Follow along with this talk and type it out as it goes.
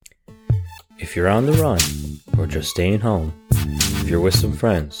If you're on the run, or just staying home, if you're with some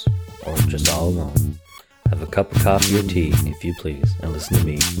friends, or just all alone, have a cup of coffee or tea, if you please, and listen to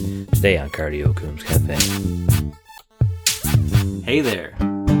me today on Cardio Coombs Cafe. Hey there!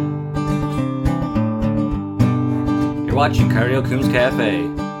 You're watching Cardio Coombs Cafe.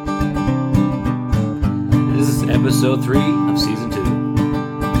 This is episode 3 of season 2.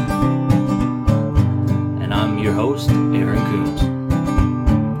 And I'm your host, Aaron Coombs.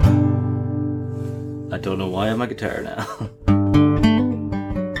 I don't know why I have my guitar now.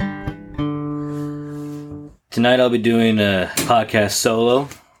 Tonight I'll be doing a podcast solo.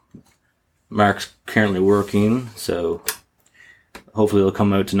 Mark's currently working, so hopefully it'll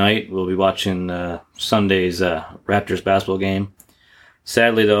come out tonight. We'll be watching Sunday's Raptors basketball game.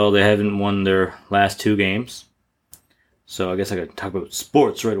 Sadly, though, they haven't won their last 2 games. So I guess I gotta talk about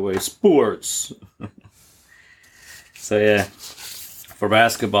sports right away. Sports! So yeah, for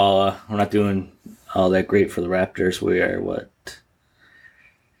basketball, we're not doing all that great for the Raptors. We are,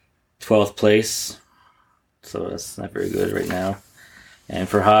 12th place. So that's not very good right now. And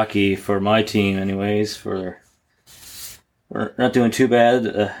for hockey, for my team anyways, we're not doing too bad.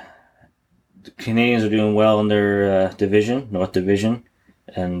 The Canadians are doing well in their division, North Division.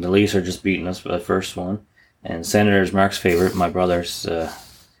 And the Leafs are just beating us for the first one. And Senators, Mark's favorite, my brother's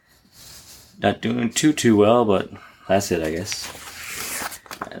not doing too well, but that's it, I guess.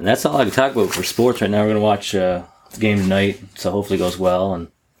 And that's all I can talk about for sports right now. We're going to watch the game tonight, so hopefully it goes well. And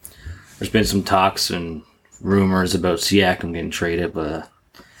there's been some talks and rumors about Siakam getting traded, but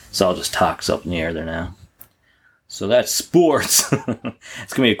it's all just talks up in the air there now. So that's sports. It's going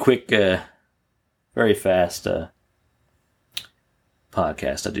to be a quick, very fast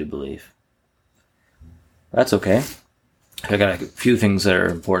podcast, I do believe. That's okay. I got a few things that are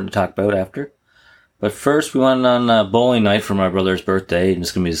important to talk about after. But first, we went on bowling night for my brother's birthday, and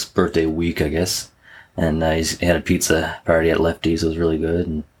it's going to be his birthday week, I guess. And he had a pizza party at Lefty's. It was really good.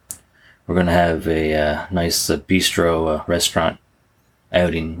 And we're going to have a nice bistro restaurant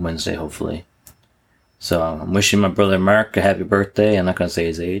outing Wednesday, hopefully. So I'm wishing my brother Mark a happy birthday. I'm not going to say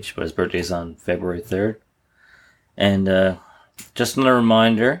his age, but his birthday's on February 3rd. And just another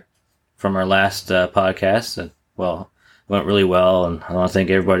reminder from our last podcast. It went really well, and I want to thank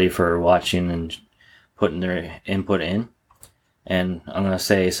everybody for watching and putting their input in. And I'm going to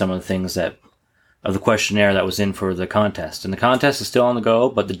say some of the things of the questionnaire that was in for the contest. And the contest is still on the go,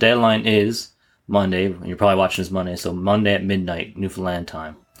 but the deadline is Monday. You're probably watching this Monday, so Monday at midnight, Newfoundland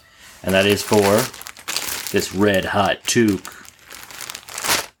time. And that is for this red hot toque.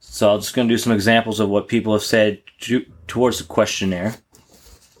 So I'm just going to do some examples of what people have said towards the questionnaire.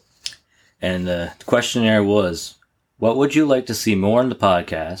 And the questionnaire was, what would you like to see more in the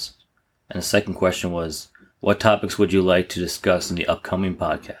podcast? And the second question was, what topics would you like to discuss in the upcoming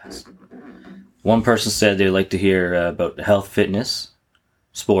podcast? One person said they'd like to hear about health, fitness,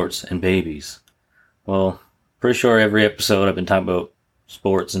 sports, and babies. Well, pretty sure every episode I've been talking about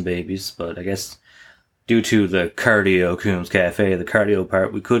sports and babies, but I guess due to the Cardio Coombs Cafe, the cardio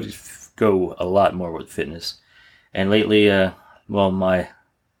part, we could go a lot more with fitness. And lately, my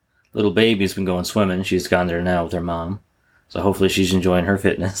little baby's been going swimming. She's gone there now with her mom. So hopefully she's enjoying her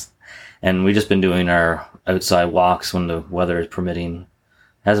fitness. And we've just been doing our outside walks when the weather is permitting. It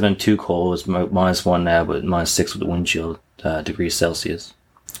hasn't been too cold. It's -1 now, but -6 with the wind chill degrees Celsius.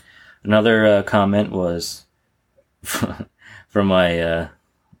 Another comment was from my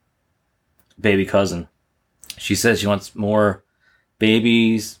baby cousin. She says she wants more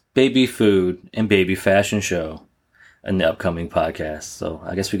baby food, and baby fashion show in the upcoming podcast. So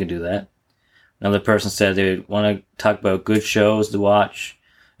I guess we can do that. Another person said they want to talk about good shows to watch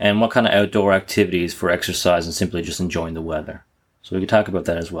and what kind of outdoor activities for exercise and simply just enjoying the weather. So we could talk about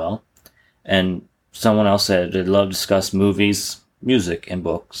that as well. And someone else said they'd love to discuss movies, music, and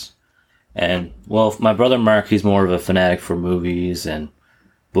books. And, my brother Mark, he's more of a fanatic for movies and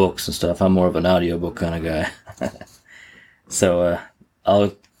books and stuff. I'm more of an audiobook kind of guy. So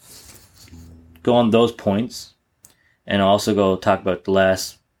I'll go on those points and also go talk about the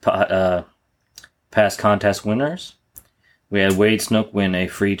last past contest winners. We had Wade Snook win a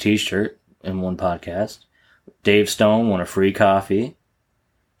free t-shirt in one podcast. Dave Stone won a free coffee.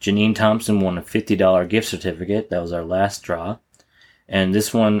 Janine Thompson won a $50 gift certificate. That was our last draw. And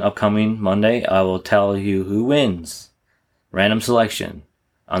this one upcoming Monday, I will tell you who wins. Random selection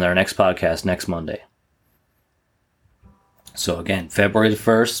on our next podcast next Monday. So again, February the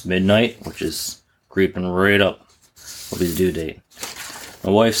 1st, midnight, which is creeping right up, will be the due date.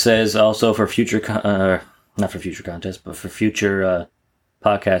 My wife says also for future, not for future contests, but for future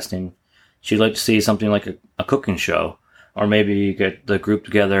podcasting, she'd like to see something like a cooking show or maybe get the group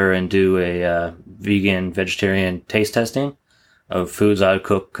together and do a vegan, vegetarian taste testing of foods I would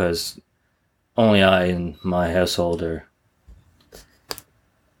cook, because only I in my household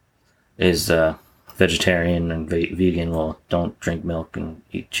is vegetarian and vegan. Well, don't drink milk and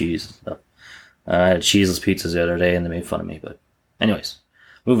eat cheese and stuff. I had cheeseless pizzas the other day and they made fun of me, but anyways,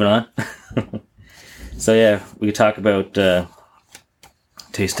 moving on. So yeah, we could talk about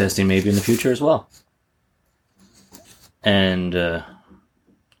taste testing maybe in the future as well. And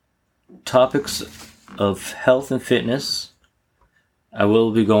topics of health and fitness. I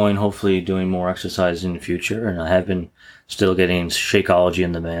will be hopefully doing more exercise in the future, and I have been still getting Shakeology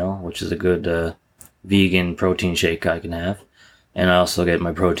in the mail, which is a good vegan protein shake I can have. And I also get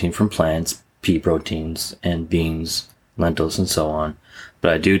my protein from plants, pea proteins, and beans, lentils, and so on.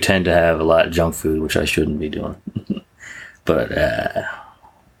 But I do tend to have a lot of junk food, which I shouldn't be doing. But,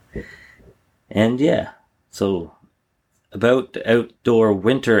 and yeah, so about outdoor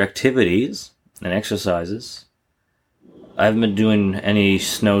winter activities and exercises. I haven't been doing any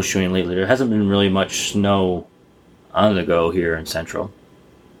snowshoeing lately. There hasn't been really much snow on the go here in Central.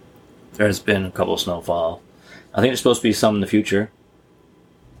 There's been a couple of snowfall. I think there's supposed to be some in the future.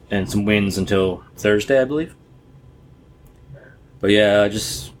 And some winds until Thursday, I believe. But yeah,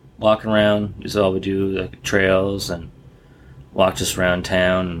 just walking around is all we do, like trails, and walk just around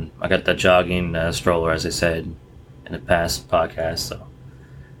town. And I got that jogging stroller, as I said in the past podcast. So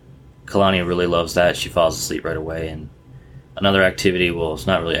Kalani really loves that. She falls asleep right away. And another activity, well, it's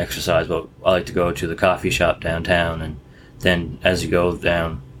not really exercise, but I like to go to the coffee shop downtown. And then as you go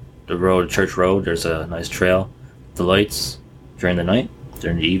down the road, Church Road, there's a nice trail. The lights during the night,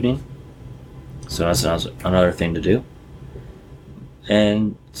 during the evening. So that's another thing to do.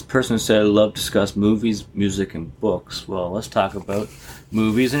 And this person said, I love to discuss movies, music, and books. Well, let's talk about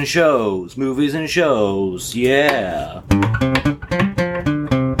movies and shows. Movies and shows. Yeah.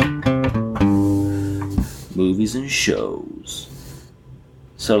 Movies and shows.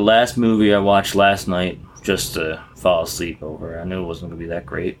 So the last movie I watched last night, just to fall asleep over, I knew it wasn't going to be that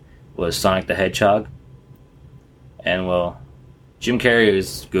great, was Sonic the Hedgehog. And well, Jim Carrey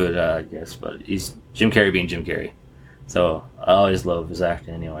is good, I guess, but he's Jim Carrey being Jim Carrey. So I always love his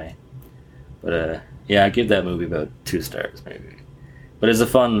acting anyway. But yeah, I give that movie about 2 stars maybe. But it's a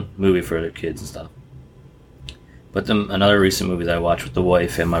fun movie for the kids and stuff. But another recent movie that I watched with the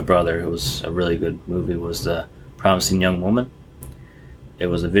wife and my brother, it was a really good movie, was The Promising Young Woman. It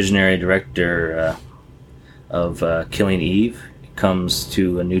was a visionary director of Killing Eve. It comes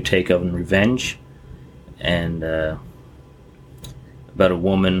to a new take on revenge. And about a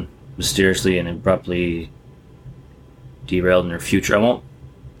woman mysteriously and abruptly derailed in her future. I won't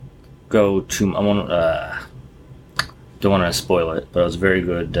go too. Don't want to spoil it, but it was a very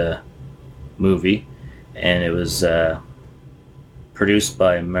good movie, and it was produced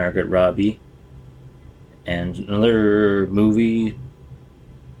by Margaret Robbie. And another movie,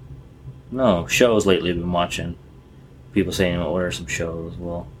 shows lately I've been watching. People saying, well, what are some shows?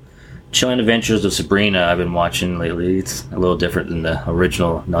 Well, Chilling Adventures of Sabrina I've been watching lately. It's a little different than the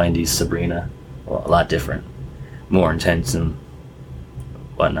original 90s Sabrina. Well, a lot different. More intense and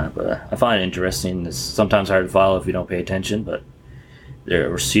whatnot. But I find it interesting. It's sometimes hard to follow if you don't pay attention, but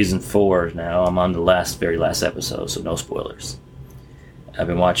we're season 4 now. I'm on the very last episode, so no spoilers. I've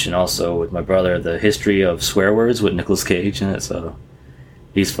been watching also with my brother the history of swear words with Nicolas Cage in it, so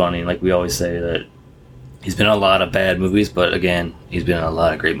he's funny. Like we always say that he's been in a lot of bad movies, but again, he's been in a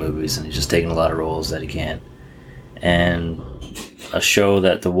lot of great movies, and he's just taking a lot of roles that he can. And a show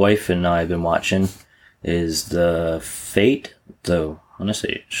that the wife and I have been watching is the Fate, I'm not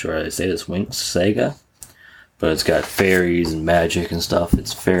sure I say this, Winx Saga, but it's got fairies and magic and stuff.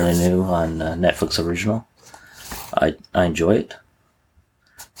 It's fairly new on Netflix original. I enjoy it.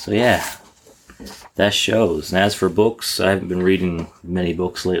 So yeah, that shows. And as for books, I haven't been reading many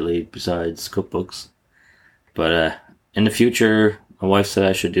books lately besides cookbooks. But in the future, my wife said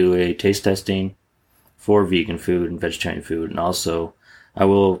I should do a taste testing for vegan food and vegetarian food. And also, I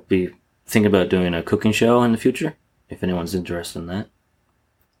will be thinking about doing a cooking show in the future, if anyone's interested in that.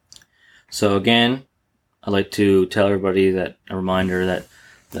 So again, I'd like to tell everybody a reminder that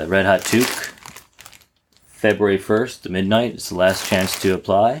the Red Hot Toque, February 1st at midnight, is the last chance to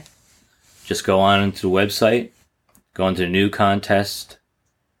apply. Just go on into the website, go into the new contest,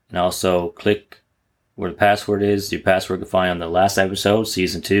 and also click where the password is. Your password you can find on the last episode,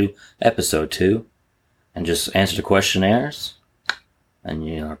 Season 2, Episode 2, and just answer the questionnaires, and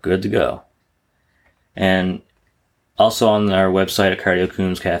you're good to go. And also on our website at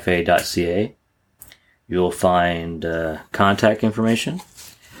cardiocoonscafe.ca, you'll find contact information.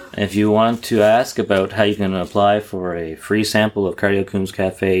 If you want to ask about how you can apply for a free sample of Cardio Coombs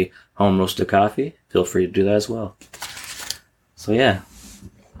Cafe home roasted coffee, feel free to do that as well. So yeah.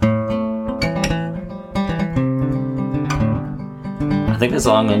 I think that's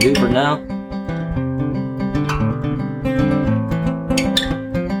all I'm going to do for now.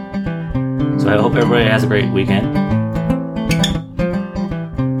 So I hope everybody has a great weekend.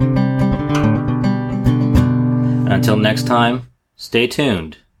 Until next time, stay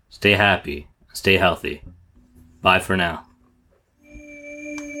tuned, stay happy, stay healthy. Bye for now.